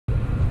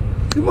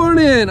Good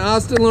morning,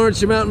 Austin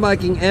Lawrence, your mountain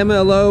biking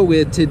MLO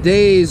with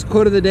today's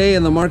quote of the day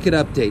and the market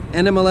update.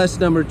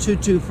 NMLS number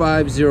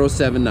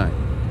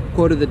 225079.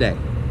 Quote of the day.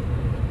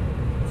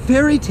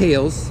 Fairy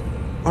tales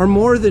are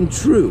more than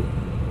true,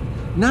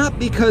 not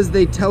because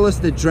they tell us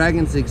that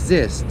dragons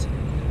exist,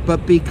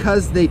 but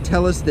because they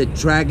tell us that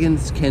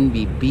dragons can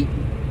be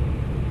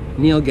beaten.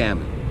 Neil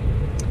Gaiman.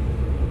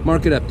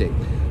 Market update.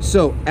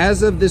 So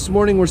as of this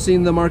morning, we're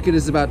seeing the market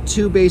is about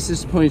 2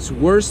 basis points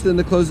worse than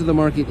the close of the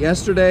market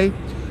yesterday.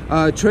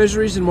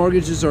 Treasuries and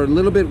mortgages are a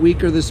little bit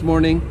weaker this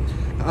morning.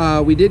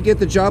 We did get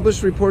the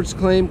jobless reports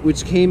claim,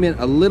 which came in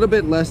a little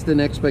bit less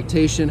than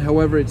expectation.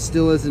 However, it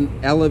still is an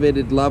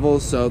elevated level,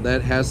 so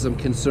that has some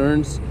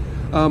concerns.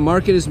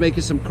 Market is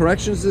making some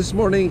corrections this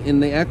morning in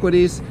the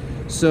equities,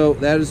 so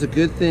that is a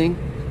good thing.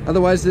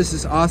 Otherwise, this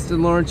is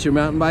Austin Lawrence, your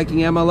mountain biking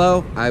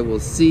MLO. I will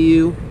see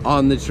you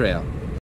on the trail.